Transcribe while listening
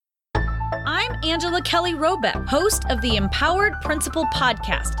I'm Angela Kelly Robeck, host of the Empowered Principal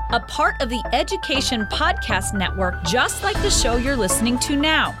Podcast, a part of the Education Podcast Network, just like the show you're listening to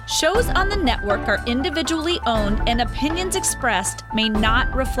now. Shows on the network are individually owned and opinions expressed may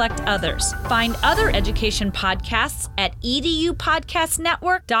not reflect others. Find other education podcasts at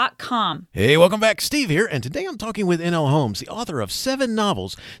edupodcastnetwork.com. Hey, welcome back. Steve here, and today I'm talking with N.L. Holmes, the author of 7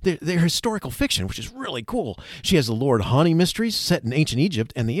 novels. They're historical fiction, which is really cool. She has the Lord Hani Mysteries, set in ancient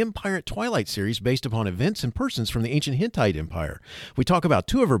Egypt, and the Empire at Twilight series based upon events and persons from the ancient Hittite Empire. We talk about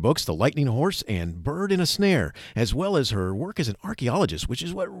 2 of her books, The Lightning Horse and Bird in a Snare, as well as her work as an archaeologist, which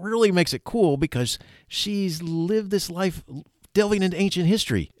is what really makes it cool because she's lived this life delving into ancient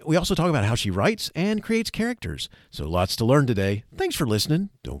history. We also talk about how she writes and creates characters. So lots to learn today. Thanks for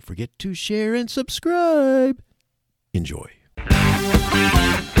listening. Don't forget to share and subscribe. Enjoy.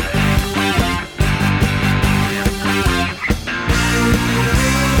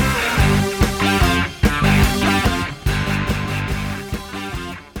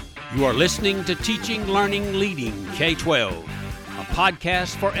 You are listening to Teaching, Learning, Leading K-12, a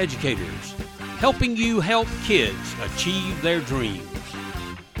podcast for educators, helping you help kids achieve their dreams.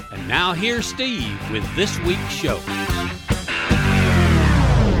 And now here's Steve with this week's show.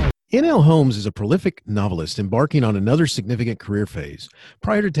 N.L. Holmes is a prolific novelist embarking on another significant career phase.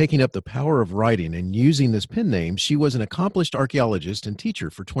 Prior to taking up the power of writing and using this pen name, she was an accomplished archaeologist and teacher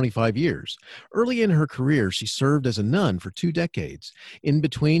for 25 years. Early in her career, she served as a nun for 2 decades. In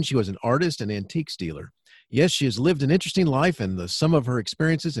between, she was an artist and antiques dealer. Yes, she has lived an interesting life, and the sum of her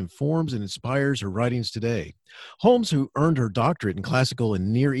experiences informs and inspires her writings today. Holmes, who earned her doctorate in classical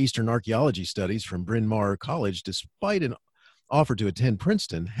and Near Eastern archaeology studies from Bryn Mawr College despite an offer to attend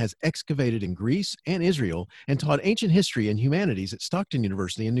Princeton, has excavated in Greece and Israel and taught ancient history and humanities at Stockton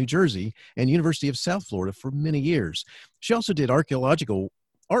University in New Jersey and University of South Florida for many years. She also did archaeological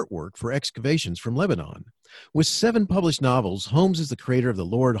artwork for excavations from Lebanon. With 7 published novels, Holmes is the creator of the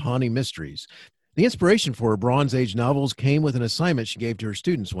Lord Hani Mysteries. The inspiration for her Bronze Age novels came with an assignment she gave to her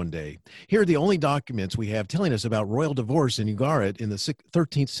students one day. Here are the only documents we have telling us about royal divorce in Ugarit in the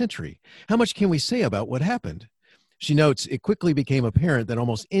 13th century. How much can we say about what happened? She notes, it quickly became apparent that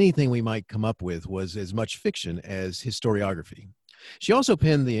almost anything we might come up with was as much fiction as historiography. She also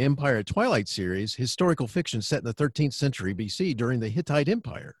penned the Empire at Twilight series, historical fiction set in the 13th century BC during the Hittite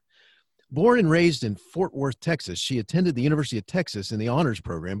Empire. Born and raised in Fort Worth, Texas, she attended the University of Texas in the honors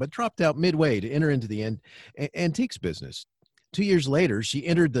program, but dropped out midway to enter into the antiques business. 2 years later, she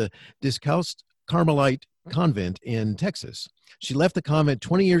entered the Discalced Carmelite Convent in Texas. She left the convent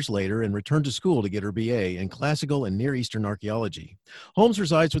 20 years later and returned to school to get her BA in classical and Near Eastern archaeology. Holmes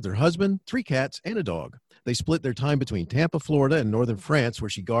resides with her husband, 3 cats, and a dog. They split their time between Tampa, Florida, and northern France, where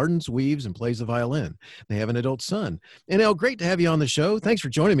she gardens, weaves, and plays the violin. They have an adult son. N.L., great to have you on the show. Thanks for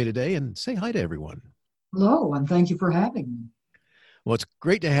joining me today, and say hi to everyone. Hello, and thank you for having me. Well, it's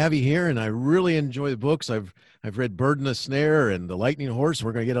great to have you here, and I really enjoy the books. I've read Bird in a Snare and The Lightning Horse.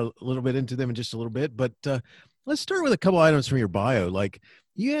 We're going to get a little bit into them in just a little bit, but let's start with a couple items from your bio. Like,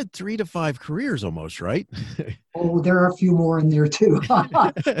 you had 3 to 5 careers almost, right? Oh, there are a few more in there too.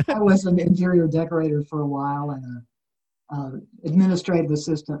 I was an interior decorator for a while and an administrative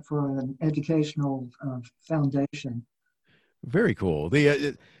assistant for an educational foundation. Very cool.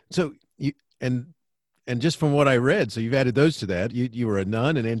 So you and just from what I read, so you've added those to that. You were a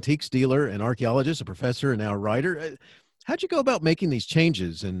nun, an antiques dealer, an archaeologist, a professor, and now a writer. How'd you go about making these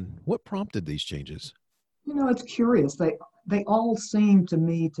changes, and what prompted these changes? You know, it's curious. They all seem to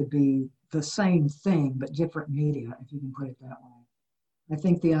me to be the same thing, but different media, if you can put it that way. I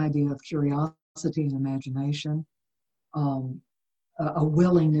think the idea of curiosity and imagination, a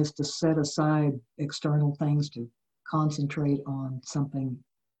willingness to set aside external things to concentrate on something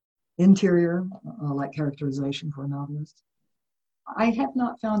interior, like characterization for a novelist. I have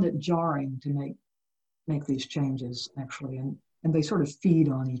not found it jarring to make these changes, actually, and they sort of feed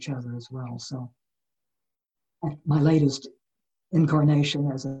on each other as well. So my latest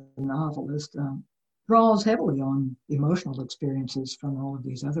incarnation as a novelist draws heavily on emotional experiences from all of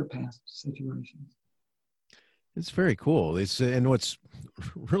these other past situations. It's very cool. And what's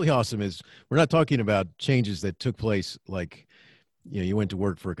really awesome is we're not talking about changes that took place like, you went to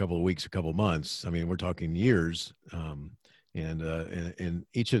work for a couple of weeks, a couple of months. I mean, we're talking years, and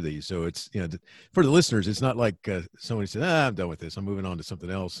each of these. So it's, for the listeners, it's not like somebody said, I'm done with this. I'm moving on to something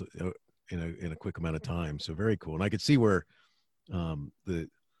else in a quick amount of time. So very cool. And I could see where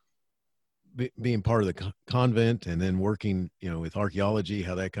being part of the convent and then working, with archaeology,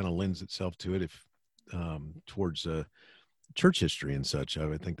 how that kind of lends itself to it towards church history and such. I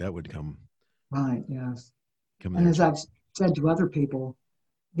would think that would come. Right. Yes. Come and there. as I've said to other people,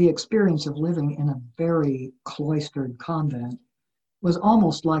 the experience of living in a very cloistered convent was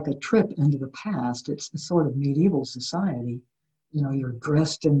almost like a trip into the past. It's a sort of medieval society. You know, you're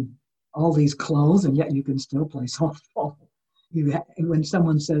dressed in all these clothes, and yet you can still play softball. When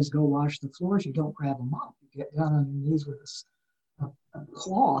someone says, go wash the floors, you don't grab them up. You get down on your knees with a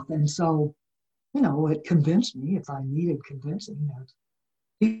cloth. And so, you know, it convinced me, if I needed convincing, that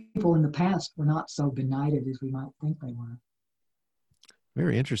people in the past were not so benighted as we might think they were.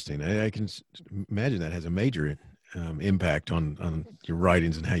 Very interesting. I can imagine that has a major impact on your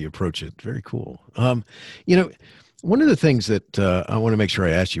writings and how you approach it. Very cool. You know, one of the things that I want to make sure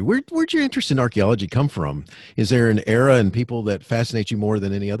I ask you, where'd your interest in archaeology come from? Is there an era and people that fascinate you more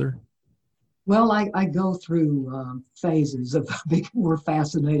than any other? Well, I go through phases of being more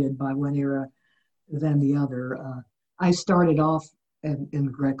fascinated by one era than the other. I started off in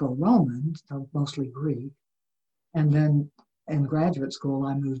Greco-Roman, so mostly Greek, and then in graduate school,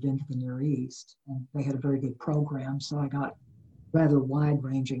 I moved into the Near East, and they had a very good program, so I got rather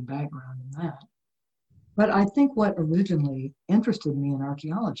wide-ranging background in that. But I think what originally interested me in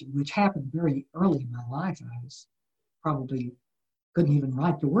archaeology, which happened very early in my life, I was probably couldn't even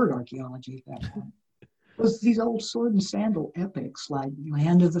write the word archaeology at that point, was these old sword and sandal epics like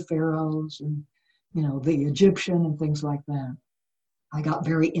Land of the Pharaohs and, you know, the Egyptian and things like that. I got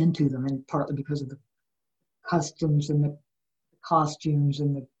very into them, and partly because of the customs and the costumes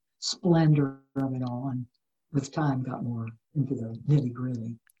and the splendor of it all, and with time got more into the nitty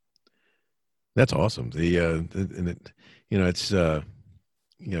gritty. That's awesome. And it, you know, it's you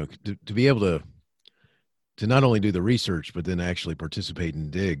know, to be able to not only do the research but then actually participate in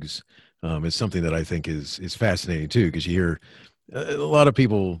digs is something that I think is fascinating too, because you hear a lot of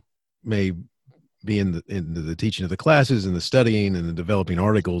people may be into the teaching of the classes and the studying and the developing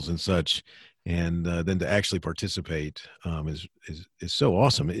articles and such, and then to actually participate is so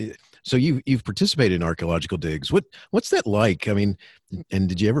awesome. So you've participated in archaeological digs. What's that like? I mean, and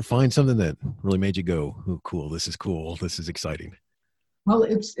did you ever find something that really made you go, "Oh, cool! This is exciting"? Well,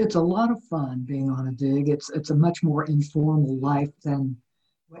 it's a lot of fun being on a dig. It's a much more informal life than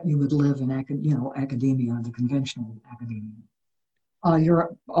what you would live in academia, the conventional academia.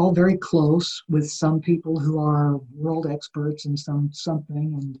 You're all very close with some people who are world experts in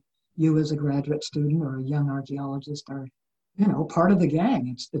something, and you as a graduate student or a young archaeologist are, you know, part of the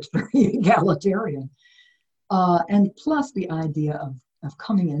gang. It's very egalitarian. And plus the idea of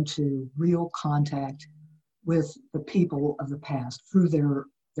coming into real contact with the people of the past through their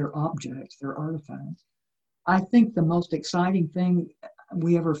objects, their artifacts. I think the most exciting thing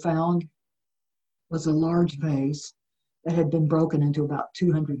we ever found was a large vase that had been broken into about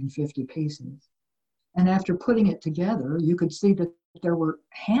 250 pieces. And after putting it together, you could see that there were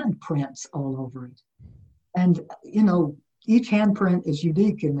handprints all over it. And, you know, each handprint is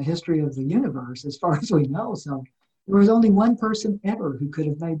unique in the history of the universe, as far as we know. So there was only one person ever who could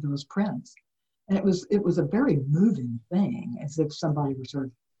have made those prints. And it was a very moving thing, as if somebody was sort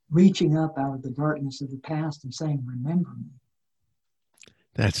of reaching up out of the darkness of the past and saying, "Remember me."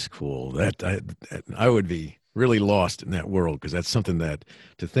 That's cool. That I would be really lost in that world, because that's something that,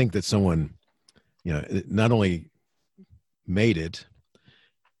 to think that someone, you know, not only made it,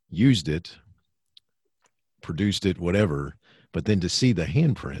 used it, produced it, whatever, but then to see the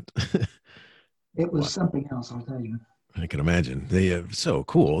handprint. It was something else, I'll tell you. I can imagine. So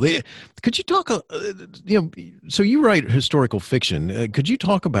cool. Could you talk, you know, so you write historical fiction. Could you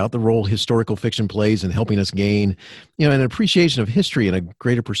talk about the role historical fiction plays in helping us gain, you know, an appreciation of history and a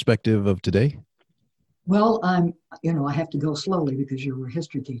greater perspective of today? Well, I have to go slowly because you're a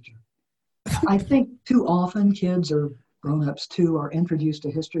history teacher. I think too often kids or grown-ups too are introduced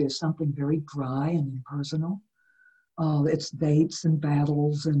to history as something very dry and impersonal. It's dates and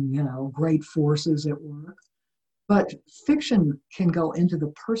battles and, you know, great forces at work. But fiction can go into the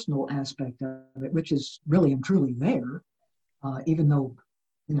personal aspect of it, which is really and truly there, even though,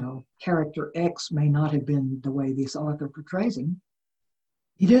 you know, character X may not have been the way this author portrays him.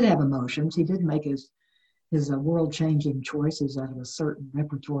 He did have emotions. He did make his world-changing choices out of a certain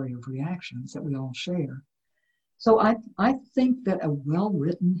repertoire of reactions that we all share. So I think that a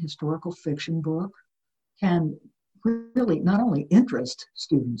well-written historical fiction book can really not only interest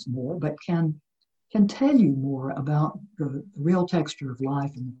students more, but can tell you more about the real texture of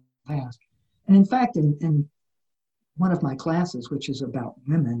life in the past. And in fact, in one of my classes, which is about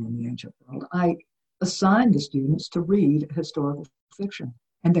women in the ancient world, I assigned the students to read historical fiction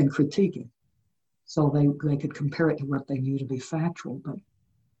and then critique it. So they could compare it to what they knew to be factual, but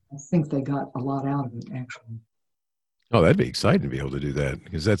I think they got a lot out of it, actually. Oh, that'd be exciting to be able to do that,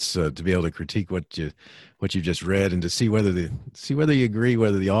 because that's to be able to critique what you just read and to see whether you agree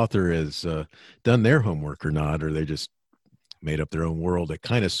whether the author has done their homework or not, or they just made up their own world that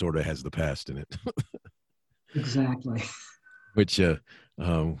kind of sort of has the past in it. Exactly. Which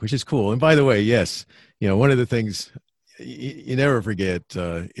is cool. And by the way, yes, one of the things you never forget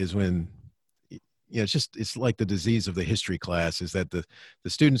is when it's like the disease of the history class, is that the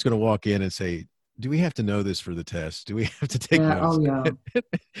student's going to walk in and say, do we have to know this for the test? Do we have to take Yeah. notes? Oh, yeah.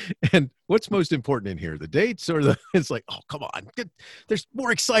 And what's most important in here, the dates or it's like, oh, come on, there's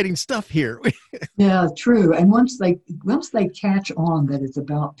more exciting stuff here. Yeah, true. And once they catch on that it's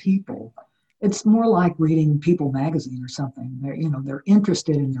about people, it's more like reading People magazine or something. They're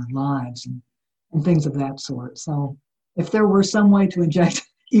interested in their lives and things of that sort. So if there were some way to inject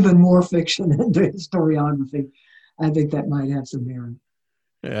even more fiction into historiography, I think that might have some merit.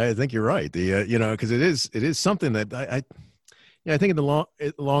 Yeah, I think you're right. Because it is something that I think in the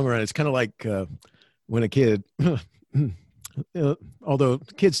long run, it's kind of like when a kid, although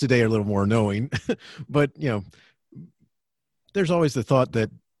kids today are a little more knowing, but there's always the thought that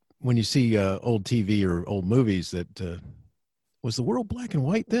when you see old TV or old movies that was the world black and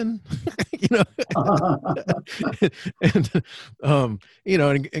white then?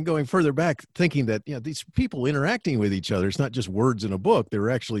 And going further back, thinking that these people interacting with each other, it's not just words in a book. They were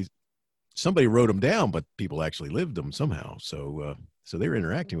actually, somebody wrote them down, but people actually lived them somehow. So they were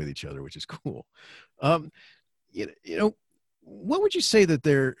interacting with each other, which is cool. What would you say that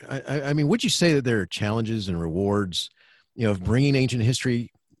would you say that there are challenges and rewards, of bringing ancient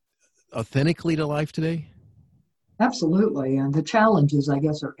history authentically to life today? Absolutely. And the challenges, I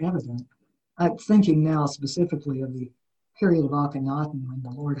guess, are evident. I'm thinking now specifically of the period of Akhenaten when the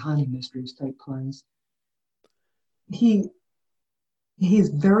Lord Honey mysteries take place. He is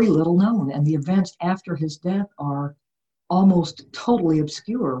very little known, and the events after his death are almost totally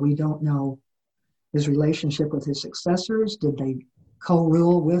obscure. We don't know his relationship with his successors. Did they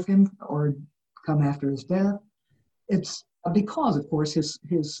co-rule with him or come after his death? It's because, of course,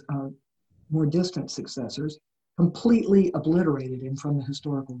 his more distant successors completely obliterated him from the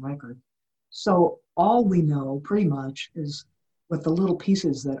historical record. So all we know pretty much is with the little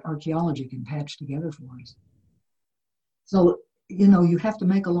pieces that archaeology can patch together for us. So, you have to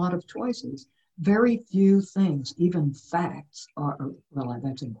make a lot of choices. Very few things, even facts,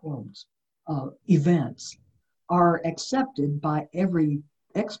 that's in quotes, events, are accepted by every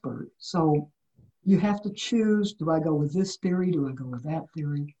expert. So you have to choose, do I go with this theory? Do I go with that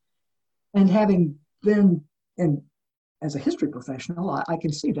theory? And having been as a history professional, I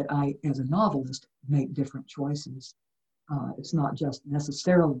can see that I, as a novelist, make different choices. It's not just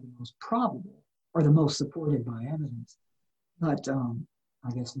necessarily the most probable or the most supported by evidence, but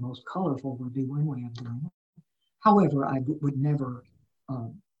I guess the most colorful would be one way of doing it. However, I would never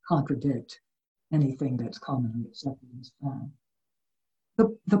contradict anything that's commonly accepted as fact.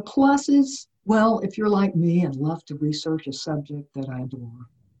 The pluses, well, if you're like me and love to research a subject that I adore,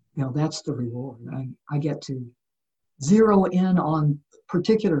 that's the reward. I get to zero in on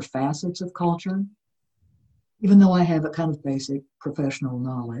particular facets of culture, even though I have a kind of basic professional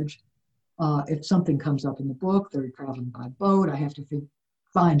knowledge. If something comes up in the book, they're traveling by boat, I have to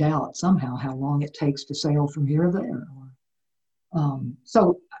find out somehow how long it takes to sail from here to there.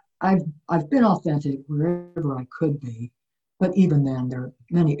 So I've been authentic wherever I could be, but even then, there are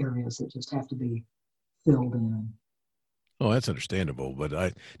many areas that just have to be filled in. Oh, that's understandable. But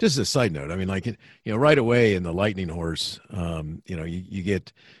just as a side note, right away in The Lightning Horse, you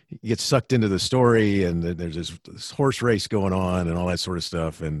get sucked into the story, and there's this horse race going on and all that sort of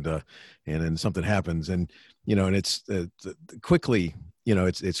stuff, and then something happens, and it's quickly,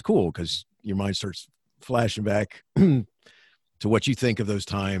 it's cool because your mind starts flashing back to what you think of those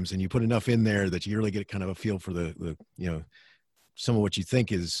times, and you put enough in there that you really get kind of a feel for the some of what you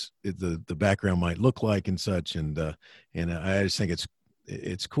think is the background might look like and such. And I just think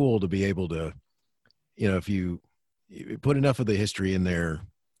it's cool to be able to, if you put enough of the history in there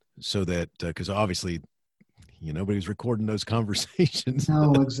so that, cause obviously, nobody's recording those conversations.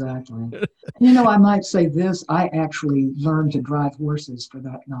 No, exactly. I might say this, I actually learned to drive horses for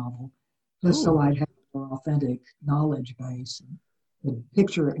that novel, just so I'd have a more authentic knowledge base and could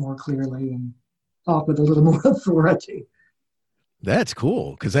picture it more clearly and talk with a little more authority. That's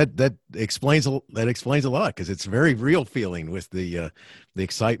cool, because that explains a lot, because it's a very real feeling with the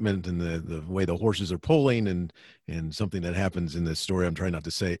excitement and the way the horses are pulling and something that happens in this story. I'm trying not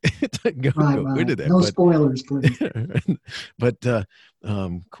to say go into that. No spoilers, please. But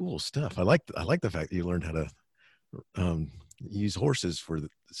cool stuff. I like the fact that you learned how to use horses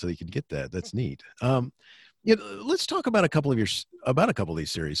so you could get that. That's neat. Let's talk about a couple of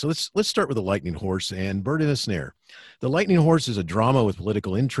these series. So let's start with The Lightning Horse and Bird in a Snare. The Lightning Horse is a drama with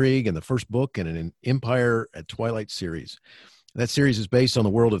political intrigue and the first book in an Empire at Twilight series. That series is based on the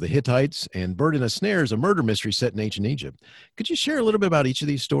world of the Hittites, and Bird in a Snare is a murder mystery set in ancient Egypt. Could you share a little bit about each of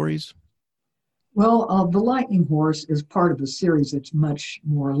these stories? Well, The Lightning Horse is part of a series that's much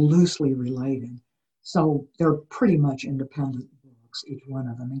more loosely related. So they're pretty much independent books, each one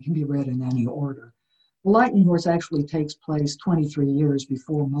of them, and can be read in any order. The Lightning Horse actually takes place 23 years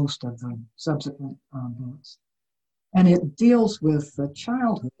before most of the subsequent books. And it deals with the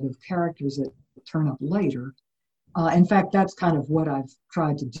childhood of characters that turn up later. In fact, that's kind of what I've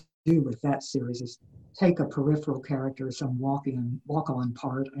tried to do with that series, is take a peripheral character, some walk-on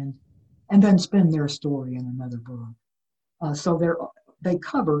part, and then spin their story in another book. So they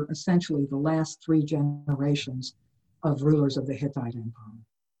cover essentially the last 3 generations of rulers of the Hittite Empire,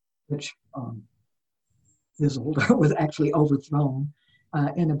 which fizzled, was actually overthrown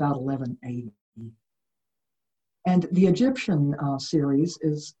in about 1180. And the Egyptian series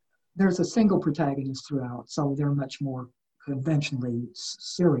there's a single protagonist throughout, so they're much more conventionally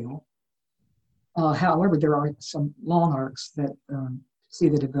serial. However, there are some long arcs that see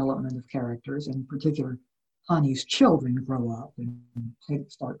the development of characters. In particular, Hani's children grow up and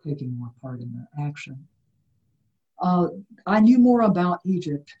start taking more part in the action. I knew more about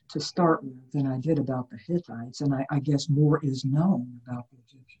Egypt to start with than I did about the Hittites, and I guess more is known about the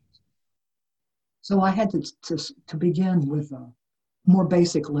Egyptians. So I had to begin with a more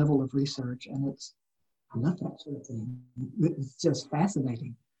basic level of research, and I love that sort of thing. It's just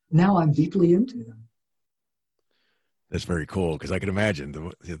fascinating. Now I'm deeply into them. That's very cool, because I can imagine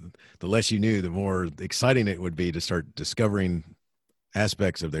the less you knew, the more exciting it would be to start discovering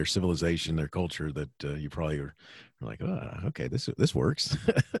aspects of their civilization, their culture that you probably are like, okay, this works.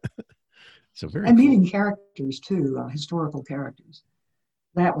 So very and cool. Meeting characters too, historical characters.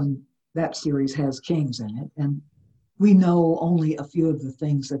 That series has kings in it, and we know only a few of the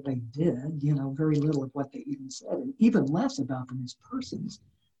things that they did, very little of what they even said, and even less about them as persons.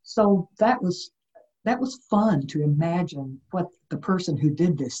 So that was fun to imagine what the person who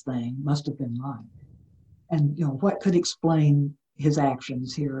did this thing must have been like, and what could explain his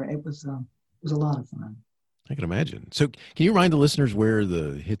actions here. It was a lot of fun. I can imagine. So can you remind the listeners where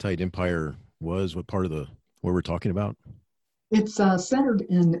the Hittite Empire was, what part of where we're talking about? It's centered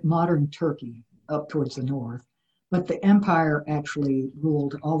in modern Turkey, up towards the north, but the empire actually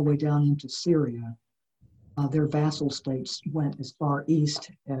ruled all the way down into Syria. Their vassal states went as far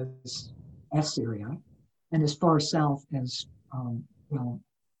east as Assyria, and as far south as,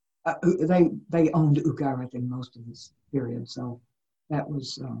 they owned Ugarit in most of this period, so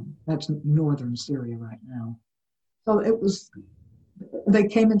that's northern Syria right now. So they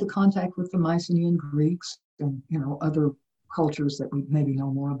came into contact with the Mycenaean Greeks and, other cultures that we maybe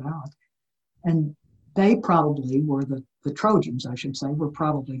know more about. And they probably were the Trojans, I should say, were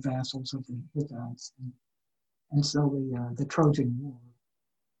probably vassals of the Hittites. And so the Trojan War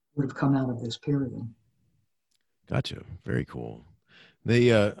would have come out of this period. Gotcha. Very cool.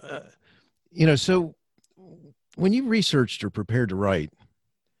 So when you researched or prepared to write,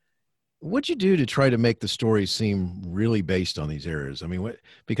 what'd you do to try to make the story seem really based on these eras? I mean,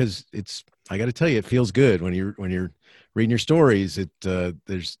 because I got to tell you, it feels good when you're reading your stories.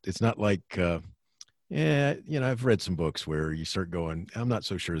 It's not like, I've read some books where you start going, I'm not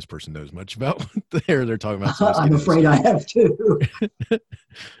so sure this person knows much about what they're talking about. So I'm afraid I have too.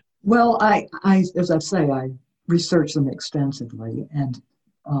 Well, I as I say, I researched them extensively, and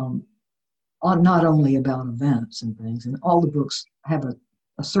not only about events and things, and all the books have a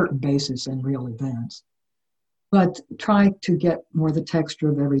certain basis in real events, but try to get more the texture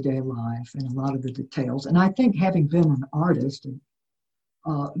of everyday life and a lot of the details. And I think having been an artist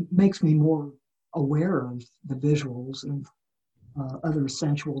makes me more aware of the visuals and other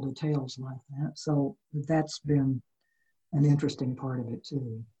sensual details like that. So that's been an interesting part of it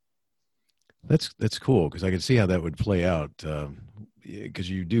too. That's cool, because I can see how that would play out. Because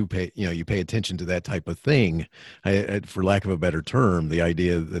you do pay attention to that type of thing. For lack of a better term, the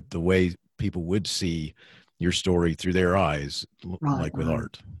idea that the way people would see your story through their eyes, like with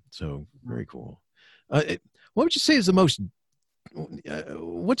art. So very cool. What would you say is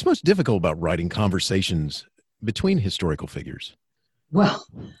what's most difficult about writing conversations between historical figures? Well,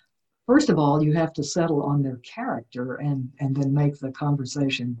 first of all, you have to settle on their character and then make the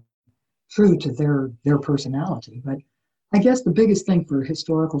conversation true to their personality. But I guess the biggest thing for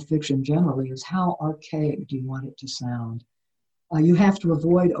historical fiction generally is how archaic do you want it to sound? You have to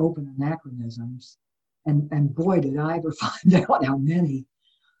avoid open anachronisms. And boy, did I ever find out how many.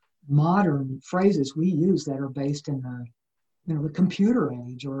 modern phrases we use that are based in the computer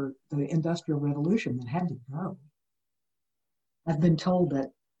age or the Industrial Revolution that had to go. I've been told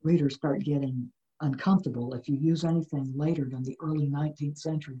that readers start getting uncomfortable if you use anything later than the early 19th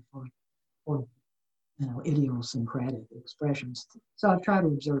century for idiosyncratic expressions. So I've tried to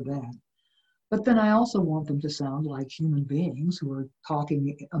observe that. But then I also want them to sound like human beings who are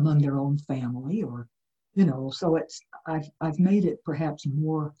talking among their own family, or, so I've made it perhaps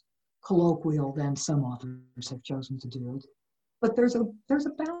more colloquial than some authors have chosen to do it. But there's a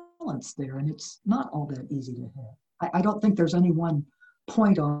balance there, and it's not all that easy to hit. I don't think there's any one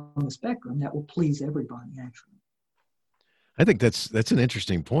point on the spectrum that will please everybody, actually. I think that's an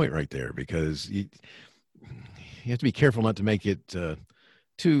interesting point right there, because you have to be careful not to make it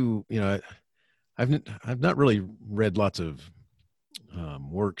too, I've not really read lots of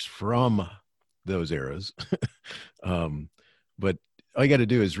works from those eras, but all you got to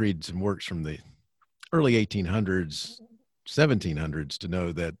do is read some works from the early 1800s, 1700s to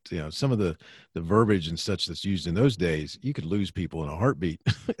know that some of the verbiage and such that's used in those days, you could lose people in a heartbeat.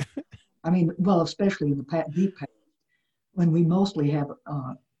 I mean, well, especially in the deep past, when we mostly have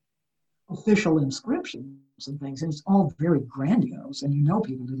official inscriptions and things, and it's all very grandiose, and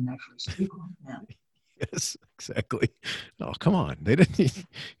people didn't actually speak like that. Yes, exactly. Oh, come on. They didn't.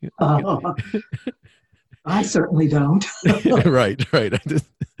 I certainly don't. Right.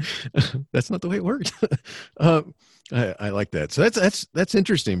 That's not the way it worked. I like that. So that's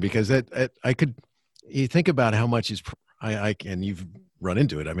interesting, because you think about how much is, and you've run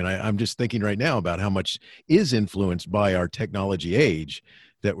into it. I mean, I'm just thinking right now about how much is influenced by our technology age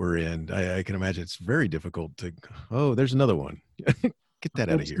that we're in. I can imagine it's very difficult to, there's another one. Get that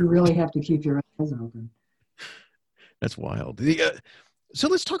out of here. You really have to keep your eyes open. That's wild. So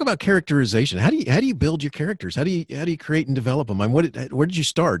let's talk about characterization. How do you build your characters? How do you create and develop them? I mean, where did you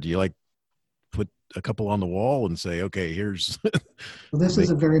start? Do you put a couple on the wall and say, okay, here's. Well, this is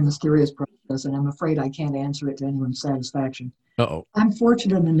a very mysterious process, and I'm afraid I can't answer it to anyone's satisfaction. Uh-oh. I'm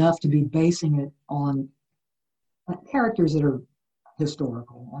fortunate enough to be basing it on characters that are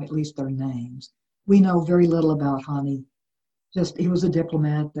historical, or at least their names. We know very little about Hani. Just he was a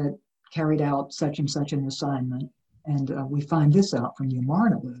diplomat that carried out such and such an assignment. And we find this out from the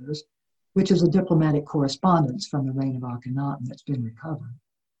Amarna letters, which is a diplomatic correspondence from the reign of Akhenaten that's been recovered.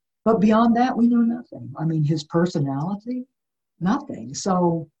 But beyond that, we know nothing. I mean, his personality, nothing.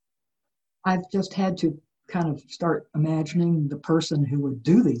 So I've just had to kind of start imagining the person who would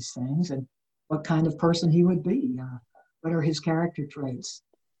do these things and what kind of person he would be. What are his character traits?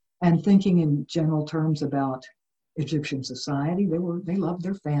 And thinking in general terms about Egyptian society, they loved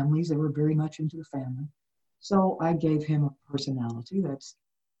their families. They were very much into the family. So I gave him a personality that's,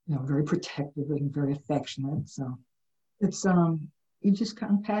 very protective and very affectionate. So it's, you just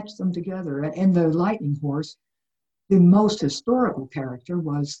kind of patch them together. And the lightning horse, the most historical character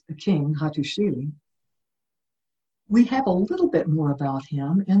was the king, Hattusili. We have a little bit more about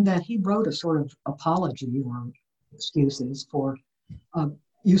him in that he wrote a sort of apology or excuses for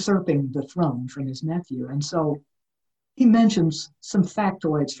usurping the throne from his nephew. And so he mentions some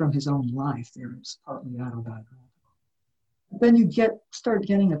factoids from his own life there. It's partly autobiographical. Then you start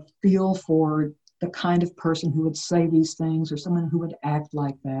getting a feel for the kind of person who would say these things or someone who would act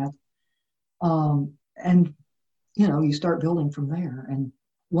like that. And, you start building from there. And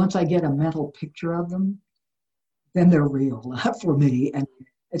once I get a mental picture of them, then they're real for me. And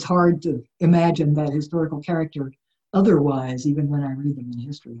it's hard to imagine that historical character otherwise, even when I read them in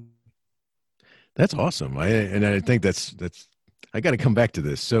history. That's awesome. I think that's I got to come back to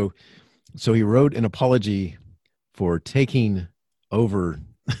this. So he wrote an apology for taking over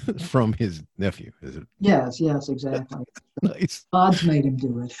from his nephew. Is it? Yes, Exactly. Nice. Odds made him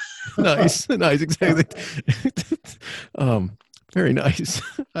do it. Nice, exactly. Very nice.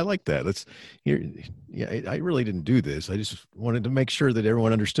 I like that. Let's hear. Yeah, I really didn't do this. I just wanted to make sure that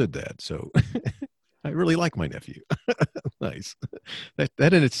everyone understood that. So I really like my nephew. Nice.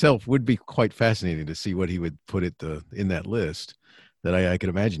 That in itself would be quite fascinating to see what he would put in that list. That I could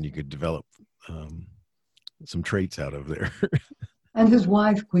imagine you could develop some traits out of there. And his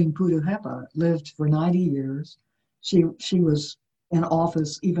wife, Queen Putuhepa, lived for 90 years. She was in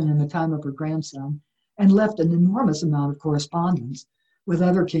office even in the time of her grandson, and left an enormous amount of correspondence with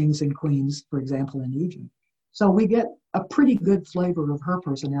other kings and queens, for example, in Egypt. So we get a pretty good flavor of her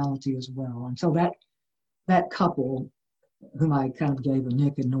personality as well. And so that couple, whom I kind of gave a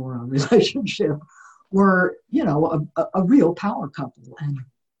Nick and Nora relationship, were, a real power couple and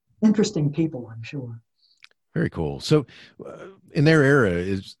interesting people, I'm sure. Very cool. So in their era,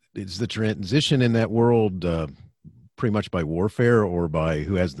 is the transition in that world pretty much by warfare or by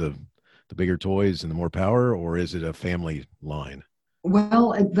who has the bigger toys and the more power, or is it a family line?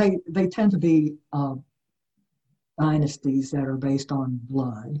 Well, they tend to be dynasties that are based on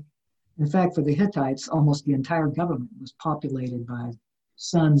blood. In fact, for the Hittites, almost the entire government was populated by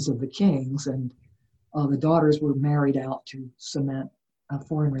sons of the kings, and the daughters were married out to cement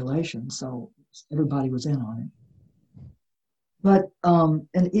foreign relations, so everybody was in on it. But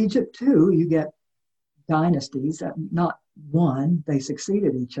in Egypt, too, you get dynasties, not one, they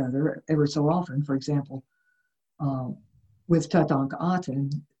succeeded each other ever so often. For example, with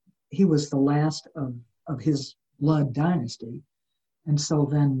Tutankhaten, he was the last of his blood dynasty, and so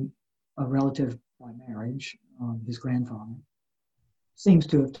then a relative by marriage, his grandfather, seems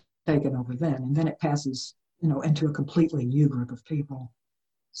to have taken over then, and then it passes, into a completely new group of people.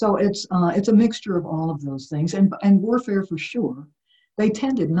 So it's a mixture of all of those things, and warfare for sure. They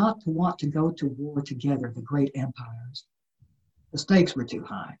tended not to want to go to war together, the great empires. The stakes were too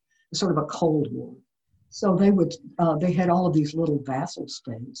high. It's sort of a Cold War. So they had all of these little vassal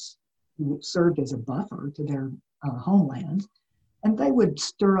states who served as a buffer to their homeland, and they would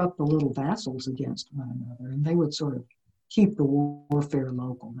stir up the little vassals against one another, and they would sort of keep the warfare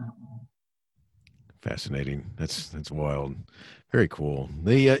local that way. Fascinating. That's wild. Very cool.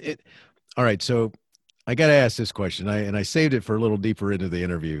 All right. So I got to ask this question, I saved it for a little deeper into the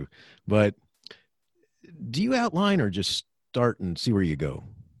interview, but do you outline or just start and see where you go?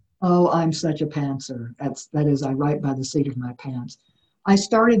 Oh, I'm such a pantser. That is, I write by the seat of my pants. I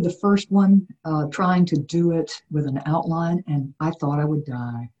started the first one trying to do it with an outline, and I thought I would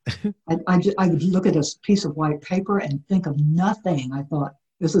die. I would look at a piece of white paper and think of nothing. I thought,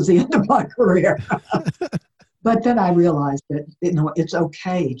 this is the end of my career. But then I realized that it's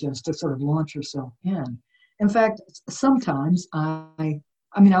okay just to sort of launch yourself in. In fact, sometimes I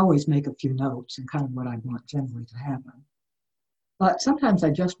always make a few notes and kind of what I want generally to happen. But sometimes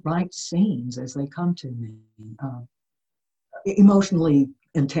I just write scenes as they come to me. Emotionally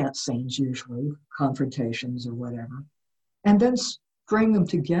intense scenes, usually, confrontations or whatever, and then string them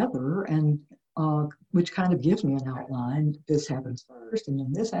together, and which kind of gives me an outline. This happens first, and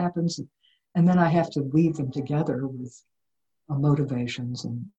then this happens, and then I have to weave them together with motivations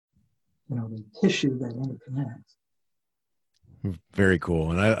and the tissue that interconnects. Very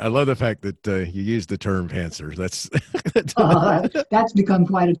cool, and I love the fact that you use the term pantser. That's become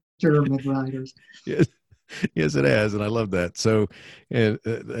quite a term with writers. Yes. Yes, it has, and I love that. So,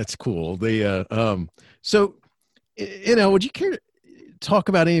 that's cool. So, would you care to talk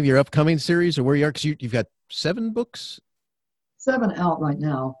about any of your upcoming series or where you are? Because you've got 7 books. 7 out right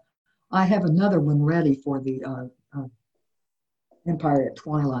now. I have another one ready for the Empire at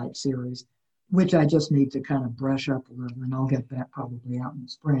Twilight series, which I just need to kind of brush up a little, and I'll get that probably out in the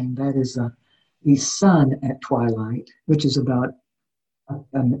spring. That is the Sun at Twilight, which is about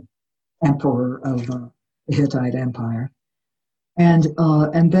an emperor of the Hittite Empire. And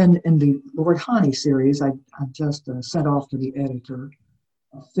then in the Lord Hani series, I just sent off to the editor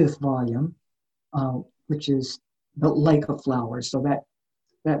a 5th volume, which is The Lake of Flowers. So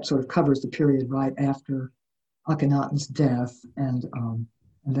that sort of covers the period right after Akhenaten's death, and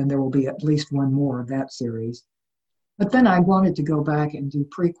then there will be at least one more of that series. But then I wanted to go back and do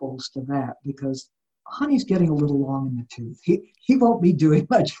prequels to that, because Hani's getting a little long in the tooth. He won't be doing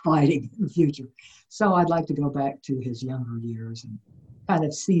much fighting in the future. So I'd like to go back to his younger years and kind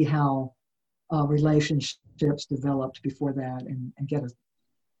of see how relationships developed before that, and get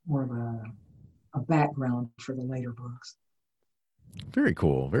more of a background for the later books. Very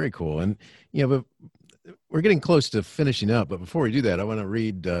cool. Very cool. And, but we're getting close to finishing up. But before we do that, I want to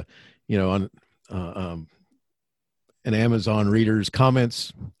read, on an Amazon reader's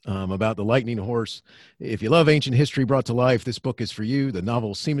comments about The Lightning Horse. If you love ancient history brought to life, this book is for you. The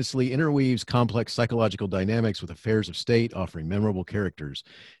novel seamlessly interweaves complex psychological dynamics with affairs of state, offering memorable characters.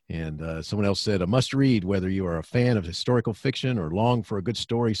 And someone else said, a must read, whether you are a fan of historical fiction or long for a good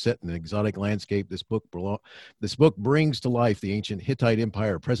story set in an exotic landscape. This book brings to life the ancient Hittite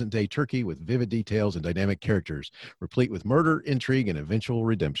Empire, present-day Turkey, with vivid details and dynamic characters, replete with murder, intrigue, and eventual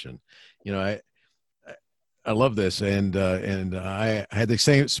redemption. I love this, and I had the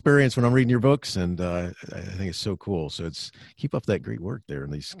same experience when I'm reading your books, and I think it's so cool. So keep up that great work there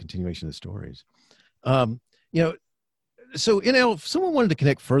and these continuation of the stories. So if someone wanted to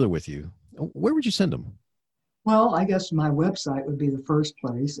connect further with you, where would you send them? Well, I guess my website would be the first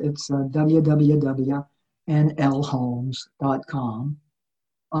place. It's www.nlholmes.com.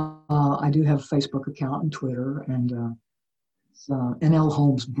 I do have a Facebook account and Twitter, and NL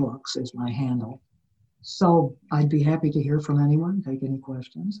Holmes Books is my handle. So I'd be happy to hear from anyone, take any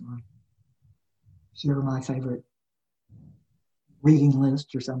questions, or share my favorite reading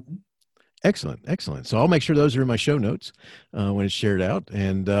list or something. Excellent. So I'll make sure those are in my show notes when it's shared out,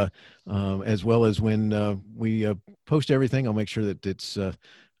 and as well as when we post everything, I'll make sure that it's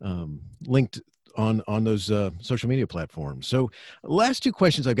linked on those social media platforms. So last two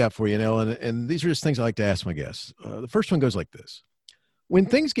questions I've got for you, Nell, and these are just things I like to ask my guests. The first one goes like this. When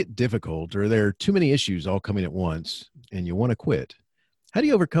things get difficult or there are too many issues all coming at once and you want to quit, how do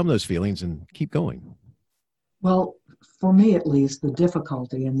you overcome those feelings and keep going? Well, for me at least, the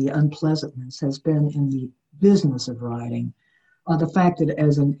difficulty and the unpleasantness has been in the business of writing. The fact that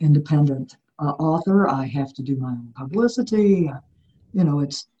as an independent author, I have to do my own publicity.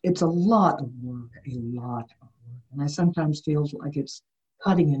 It's a lot of work, And I sometimes feel like it's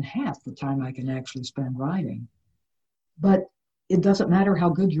cutting in half the time I can actually spend writing. But it doesn't matter how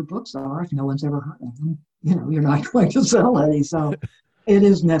good your books are if no one's ever heard of them. You're not going to sell any. So it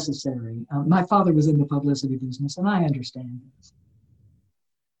is necessary. My father was in the publicity business, and I understand this.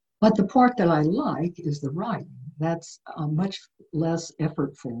 But the part that I like is the writing. That's much less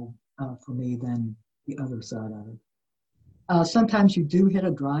effortful for me than the other side of it. Sometimes you do hit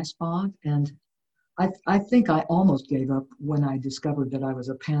a dry spot, and I think I almost gave up when I discovered that I was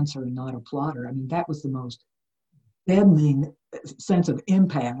a pantser and not a plotter. I mean, that was the most deadening sense of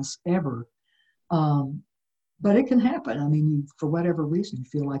impasse ever. But it can happen. I mean, for whatever reason, you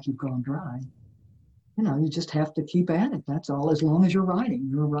feel like you've gone dry. You just have to keep at it. That's all. As long as you're writing,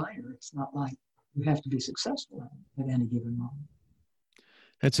 you're a writer. It's not like you have to be successful at any given moment.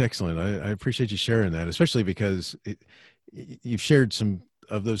 That's excellent. I appreciate you sharing that, especially because you've shared some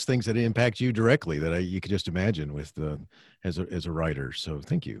of those things that impact you directly that you could just imagine with as a writer. So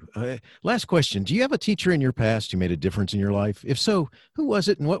thank you. Last question. Do you have a teacher in your past who made a difference in your life? If so, who was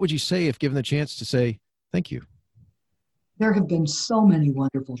it? And what would you say if given the chance to say thank you? There have been so many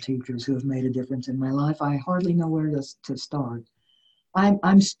wonderful teachers who have made a difference in my life. I hardly know where to start.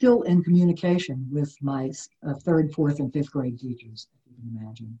 I'm still in communication with my third, fourth, and fifth grade teachers, if you can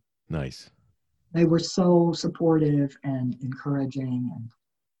imagine. Nice. They were so supportive and encouraging. And,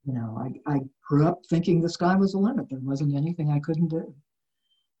 I grew up thinking the sky was the limit. There wasn't anything I couldn't do.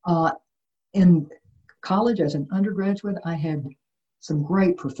 In college, as an undergraduate, I had some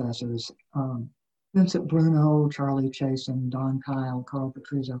great professors. Vincent Bruno, Charlie Chasen, Don Kyle, Carl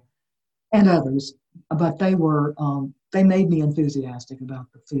Petrizzo, and others. But they made me enthusiastic about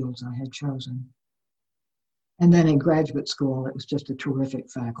the fields I had chosen. And then in graduate school, it was just a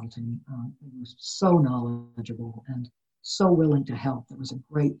terrific faculty. It was so knowledgeable and so willing to help. There was a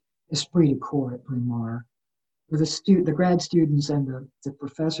great esprit de corps at Bryn Mawr. The grad students and the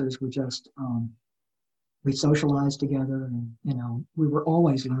professors were just, we socialized together, and we were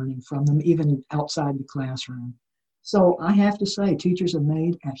always learning from them, even outside the classroom. So I have to say, teachers have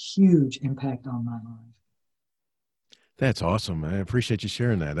made a huge impact on my life. That's awesome. I appreciate you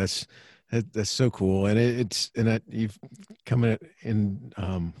sharing that. That's so cool, and you've come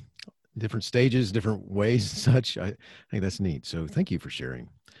in different stages, different ways, and such. I think that's neat. So thank you for sharing.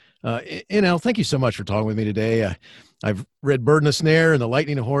 Nell, thank you so much for talking with me today. I've read Bird and the Snare and The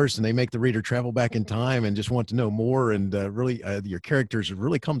Lightning Horse, and they make the reader travel back in time and just want to know more. And really, your characters have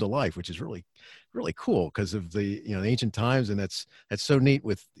really come to life, which is really, really cool because of the the ancient times, and that's so neat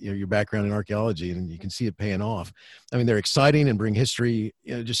with your background in archaeology, and you can see it paying off. I mean, they're exciting and bring history.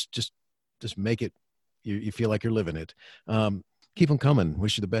 Just make it. You feel like you're living it. Keep them coming.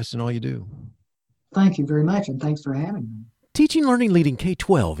 Wish you the best in all you do. Thank you very much, and thanks for having me. Teaching Learning Leading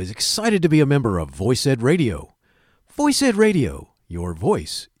K-12 is excited to be a member of Voice Ed Radio. Voice Ed Radio, your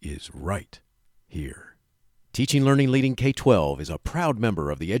voice is right here. Teaching Learning Leading K-12 is a proud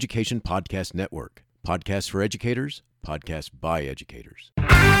member of the Education Podcast Network. Podcasts for educators, podcasts by educators.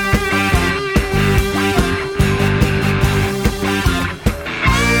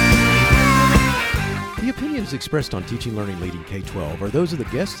 The opinions expressed on Teaching Learning Leading K-12 are those of the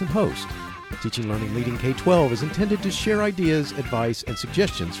guests and host. Teaching Learning Leading K-12 is intended to share ideas, advice, and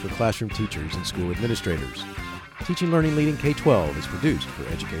suggestions for classroom teachers and school administrators. Teaching Learning Leading K-12 is produced for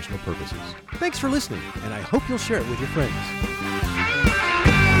educational purposes. Thanks for listening, and I hope you'll share it with your friends.